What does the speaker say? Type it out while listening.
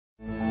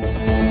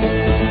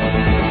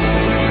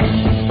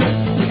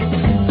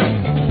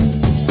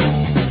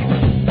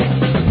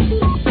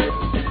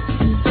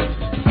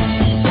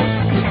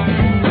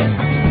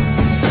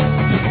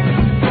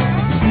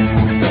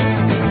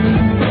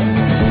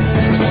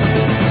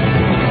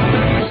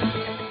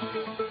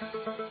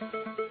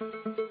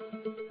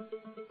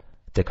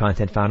The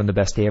content found on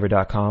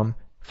thebestdayever.com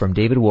from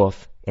David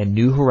Wolfe and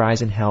New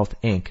Horizon Health,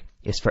 Inc.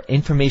 is for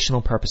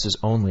informational purposes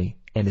only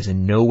and is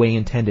in no way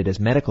intended as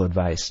medical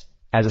advice,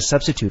 as a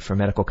substitute for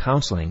medical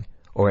counseling,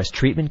 or as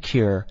treatment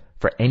cure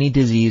for any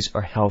disease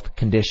or health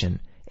condition,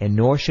 and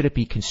nor should it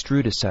be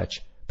construed as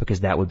such because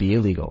that would be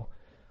illegal.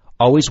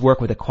 Always work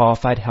with a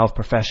qualified health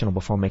professional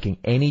before making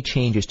any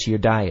changes to your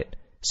diet,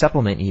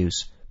 supplement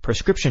use,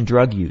 prescription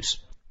drug use,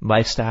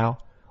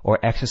 lifestyle,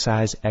 or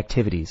exercise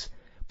activities.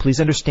 Please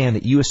understand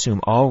that you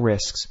assume all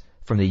risks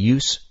from the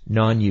use,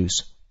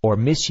 non-use, or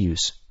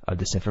misuse of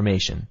this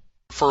information.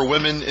 For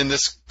women in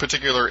this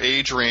particular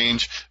age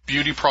range,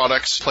 beauty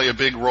products play a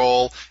big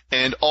role,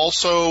 and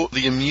also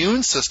the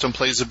immune system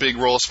plays a big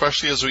role,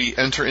 especially as we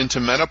enter into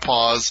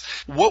menopause.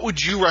 What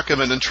would you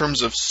recommend in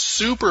terms of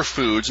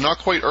superfoods, not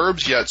quite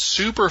herbs yet,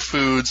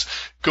 superfoods,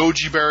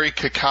 goji berry,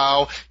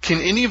 cacao? Can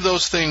any of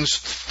those things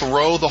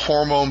throw the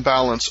hormone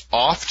balance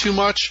off too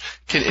much?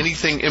 Can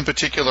anything in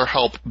particular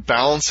help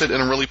balance it in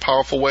a really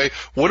powerful way?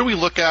 What do we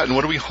look at and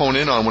what do we hone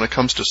in on when it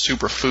comes to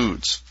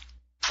superfoods?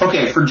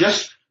 Okay, for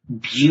just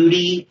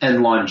beauty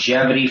and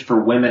longevity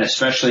for women,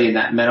 especially in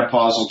that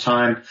menopausal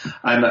time,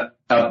 I'm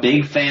a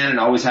big fan and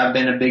always have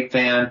been a big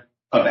fan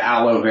of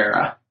aloe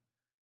vera.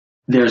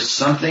 There's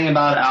something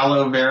about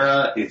aloe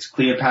vera. It's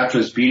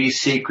Cleopatra's beauty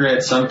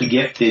secret, some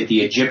gift that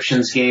the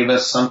Egyptians gave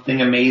us, something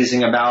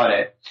amazing about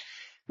it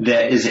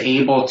that is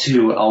able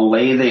to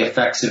allay the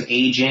effects of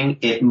aging.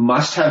 It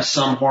must have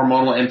some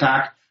hormonal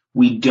impact.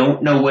 We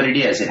don't know what it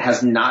is. It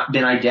has not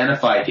been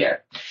identified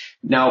yet.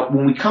 Now,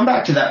 when we come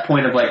back to that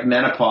point of like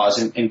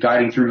menopause and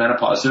guiding through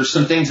menopause, there's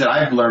some things that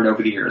I've learned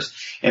over the years.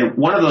 And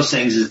one of those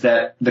things is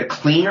that the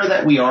cleaner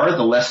that we are,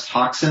 the less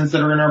toxins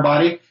that are in our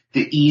body,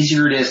 the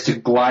easier it is to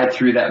glide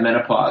through that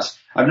menopause.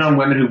 I've known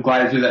women who've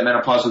glided through that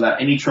menopause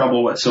without any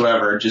trouble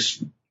whatsoever. It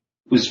just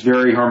was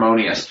very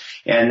harmonious.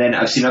 And then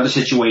I've seen other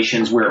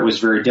situations where it was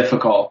very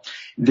difficult.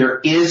 There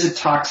is a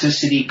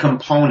toxicity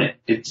component.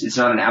 It's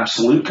not an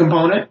absolute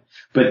component,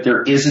 but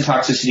there is a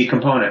toxicity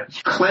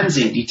component.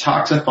 Cleansing,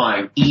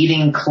 detoxifying,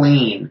 eating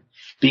clean,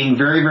 being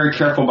very, very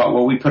careful about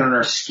what we put on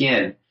our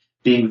skin,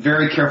 being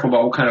very careful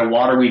about what kind of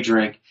water we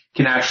drink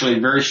can actually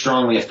very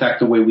strongly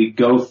affect the way we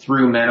go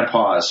through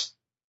menopause,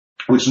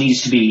 which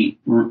needs to be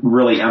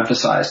really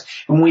emphasized.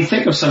 And when we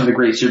think of some of the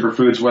great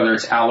superfoods, whether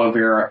it's aloe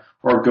vera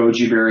or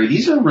goji berry,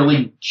 these are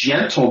really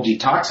gentle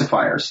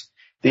detoxifiers.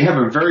 They have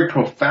a very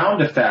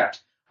profound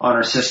effect on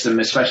our system,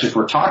 especially if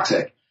we're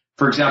toxic.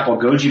 For example,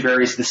 goji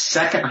berry is the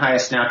second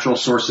highest natural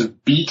source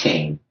of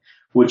betaine,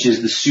 which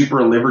is the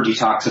super liver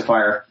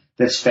detoxifier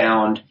that's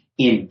found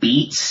in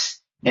beets,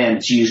 and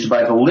it's used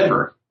by the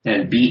liver.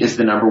 And beet is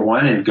the number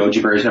one, and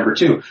goji berry is number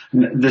two.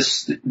 The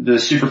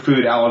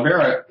superfood aloe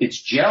vera,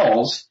 it's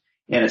gels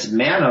and it's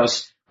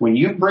mannose. When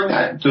you bring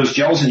those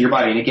gels in your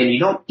body, and again, you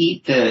don't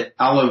eat the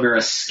aloe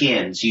vera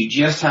skins, you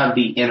just have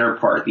the inner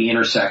part, the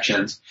inner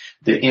sections,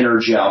 the inner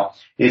gel.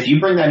 If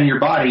you bring that in your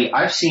body,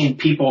 I've seen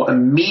people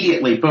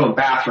immediately, boom,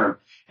 bathroom.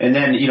 And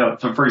then,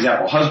 for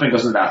example, husband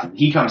goes in the bathroom,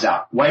 he comes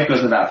out. Wife goes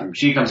in the bathroom,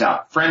 she comes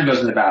out. Friend goes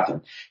in the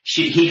bathroom,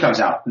 he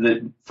comes out.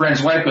 The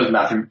friend's wife goes in the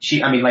bathroom.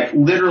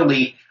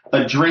 Literally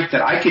a drink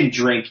that I can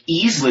drink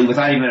easily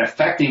without even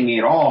affecting me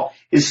at all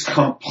is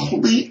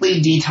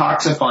completely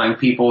detoxifying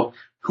people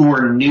who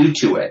are new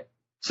to it.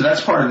 So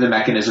that's part of the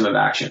mechanism of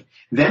action.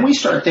 Then we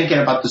start thinking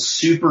about the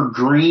super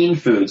green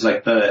foods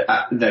like the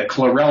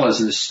chlorellas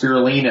and the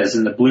spirulinas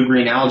and the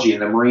blue-green algae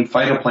and the marine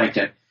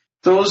phytoplankton.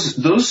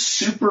 Those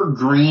super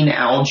green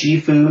algae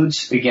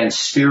foods, again,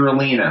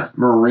 spirulina,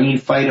 marine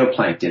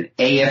phytoplankton,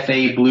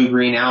 AFA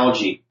blue-green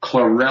algae,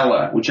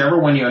 chlorella, whichever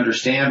one you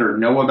understand or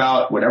know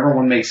about, whatever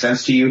one makes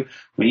sense to you,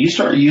 when you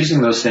start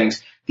using those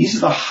things, these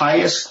are the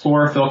highest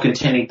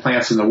chlorophyll-containing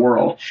plants in the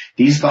world.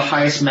 These are the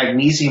highest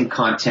magnesium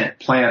content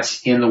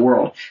plants in the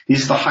world.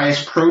 These are the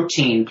highest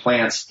protein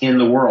plants in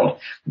the world.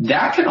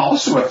 That can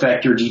also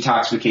affect your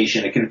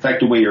detoxification. It can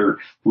affect the way your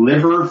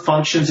liver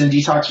functions in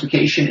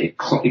detoxification.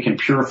 It can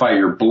purify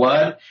your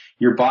blood,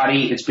 your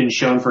body. It's been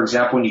shown, for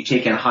example, when you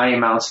take in high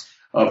amounts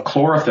of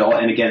chlorophyll,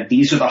 and again,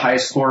 these are the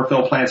highest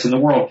chlorophyll plants in the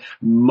world,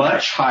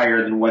 much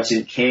higher than what's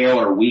in kale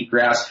or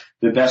wheatgrass.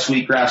 The best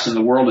wheatgrass in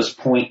the world is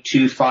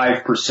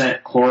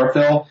 0.25%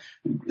 chlorophyll.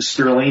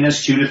 Spirulina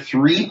is 2 to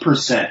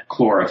 3%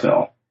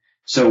 chlorophyll.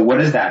 So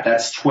what is that?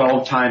 That's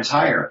 12 times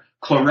higher.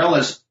 Chlorella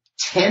is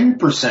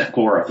 10%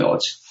 chlorophyll.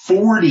 It's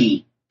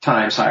 40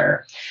 times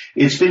higher.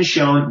 It's been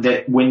shown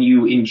that when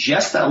you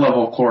ingest that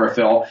level of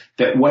chlorophyll,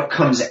 that what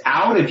comes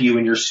out of you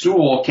in your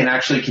stool can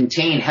actually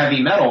contain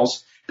heavy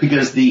metals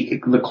because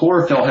the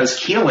chlorophyll has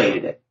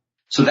chelated it.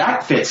 So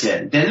that fits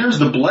in. Then there's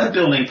the blood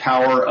building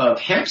power of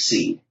hemp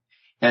seed.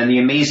 And the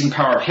amazing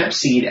power of hemp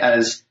seed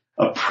as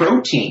a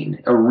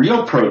protein, a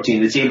real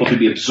protein that's able to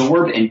be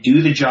absorbed and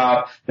do the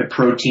job that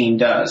protein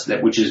does,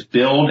 which is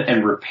build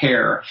and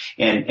repair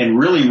and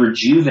really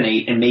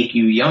rejuvenate and make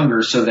you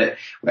younger so that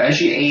as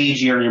you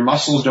age, your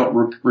muscles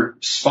don't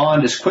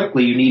respond as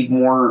quickly. You need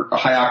more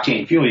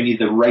high-octane fuel. You need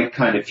the right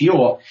kind of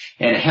fuel,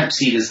 and hemp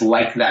seed is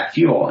like that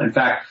fuel. In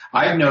fact,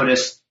 I've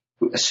noticed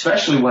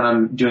especially when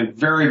I'm doing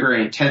very,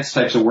 very intense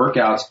types of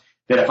workouts,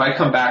 that if I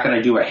come back and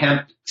I do a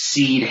hemp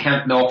seed,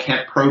 hemp milk,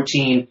 hemp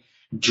protein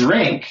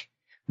drink,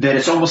 that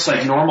it's almost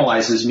like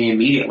normalizes me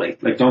immediately.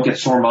 Like, don't get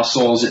sore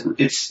muscles.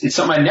 It's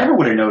something I never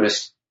would have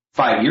noticed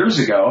 5 years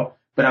ago,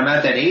 but I'm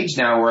at that age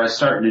now where I'm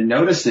starting to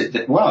notice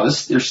that wow,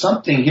 there's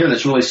something here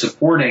that's really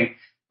supporting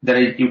that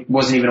I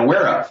wasn't even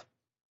aware of.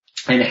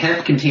 And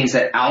hemp contains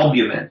that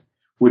albumin,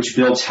 which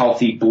builds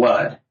healthy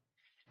blood.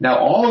 Now,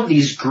 all of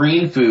these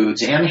green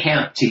foods and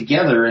hemp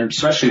together, and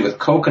especially with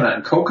coconut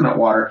and coconut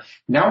water,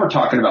 now we're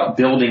talking about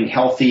building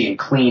healthy and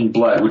clean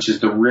blood, which is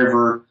the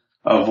river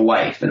of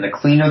life. And the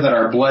cleaner that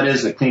our blood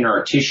is, the cleaner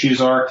our tissues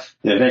are,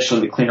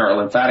 eventually the cleaner our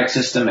lymphatic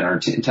system and our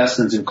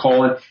intestines and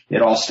colon,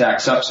 it all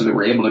stacks up so that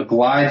we're able to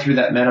glide through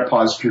that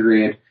menopause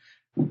period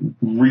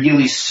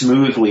really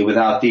smoothly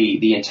without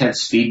the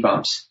intense speed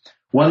bumps.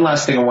 One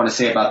last thing I want to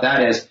say about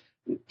that is,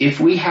 if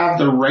we have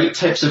the right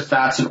types of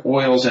fats and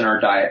oils in our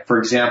diet, for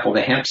example,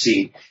 the hemp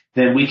seed,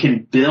 then we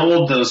can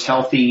build those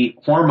healthy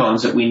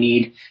hormones that we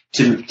need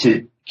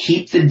to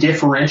keep the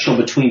differential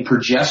between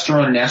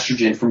progesterone and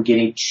estrogen from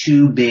getting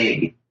too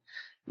big.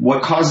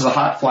 What causes a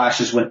hot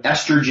flash is when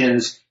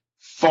estrogens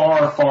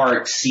far, far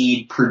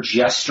exceed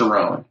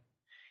progesterone.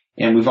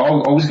 And we've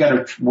always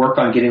got to work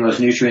on getting those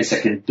nutrients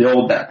that can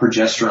build that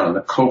progesterone,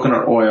 the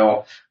coconut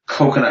oil,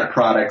 coconut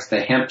products, the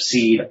hemp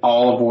seed,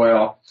 olive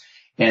oil,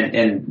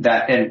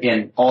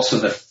 and also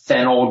the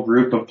fennel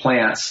group of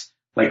plants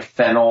like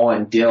fennel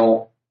and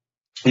dill,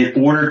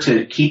 in order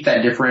to keep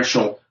that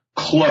differential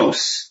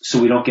close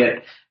so we don't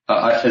get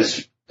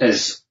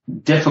as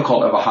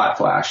difficult of a hot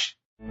flash.